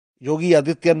Yogi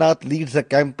Adityanath leads a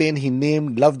campaign he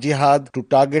named Love Jihad to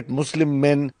target Muslim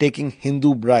men taking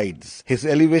Hindu brides. His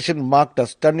elevation marked a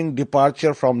stunning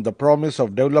departure from the promise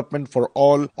of development for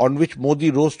all on which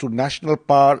Modi rose to national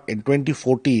power in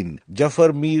 2014.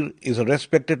 Jafar Mir is a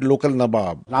respected local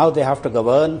Nawab. Now they have to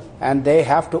govern and they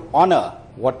have to honor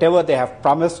whatever they have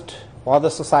promised for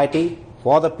the society,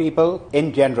 for the people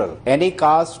in general. Any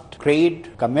caste,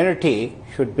 creed, community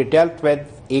should be dealt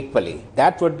with equally.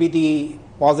 That would be the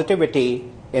positivity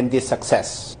in the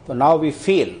success. So now we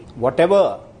feel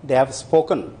whatever they have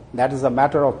spoken, that is a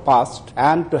matter of past,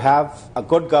 and to have a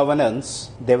good governance,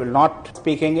 they will not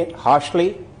speaking it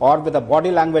harshly or with a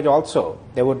body language also.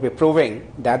 They would be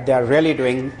proving that they are really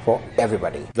doing for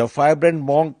everybody. The firebrand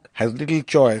monk has little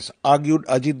choice, argued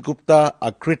Ajit Gupta,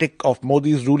 a critic of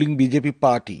Modi's ruling BJP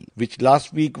party, which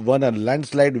last week won a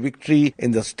landslide victory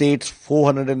in the state's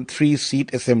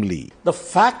 403-seat assembly. The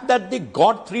fact that they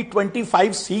got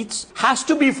 325 seats has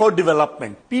to be for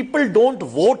development. People don't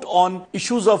vote on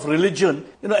issues of religion.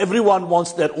 Everyone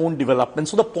wants their own development.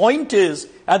 So the point is,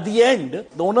 at the end,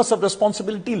 the onus of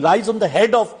responsibility lies on the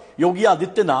head of Yogi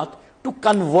Adityanath to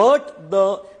convert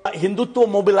the Hindutva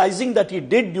mobilizing that he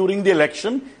did during the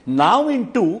election now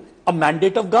into a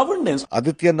mandate of governance.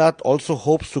 Adityanath also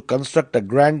hopes to construct a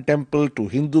grand temple to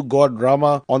Hindu god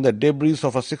Rama on the debris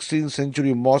of a 16th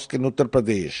century mosque in Uttar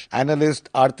Pradesh.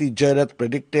 Analyst Aarti Jairat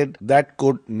predicted that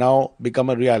could now become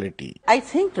a reality. I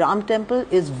think Ram Temple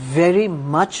is very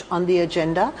much on the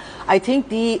agenda. I think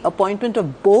the appointment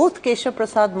of both Keshav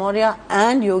Prasad Maurya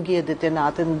and Yogi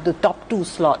Adityanath in the top two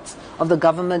slots of the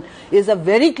government is a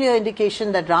very clear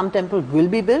indication that Ram Temple will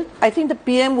be built. I think the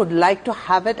PM would like to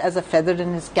have it as a feather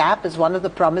in his cap, is one of the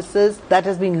promises that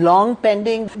has been long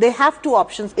pending. They have two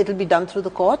options. It will be done through the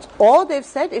courts, or they've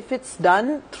said if it's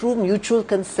done through mutual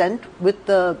consent with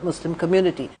the Muslim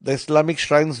community. The Islamic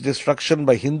shrine's destruction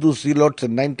by Hindu zealots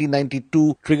in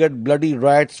 1992 triggered bloody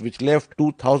riots which left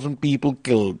 2,000 people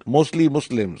killed, mostly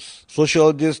Muslims.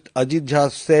 Sociologist Ajit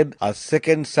Jha said a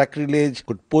second sacrilege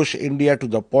could push India to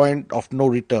the point of no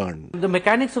return. The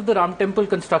mechanics of the Ram Temple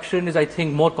construction is, I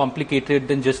think, more complicated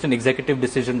than just an executive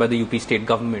decision by the UP state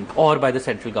government or by the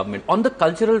central government. On the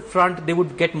cultural front, they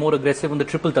would get more aggressive on the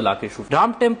triple talaq issue.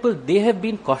 Ram Temple, they have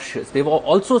been cautious. They've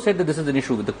also said that this is an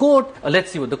issue with the court.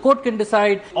 Let's see what the court can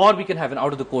decide, or we can have an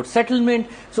out-of-the-court settlement.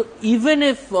 So even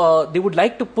if they would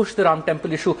like to push the Ram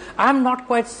Temple issue, I'm not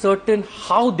quite certain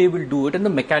how they will do it and the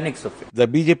mechanics of it. The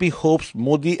BJP hopes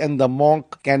Modi and the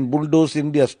monk can bulldoze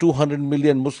India's 200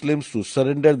 million Muslims to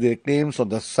surrender their claims on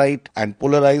the site and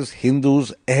polarize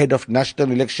Hindus ahead of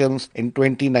national elections in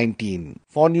 2019.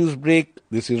 For Newsbreak,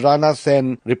 this is Rana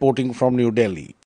Senn reporting from New Delhi.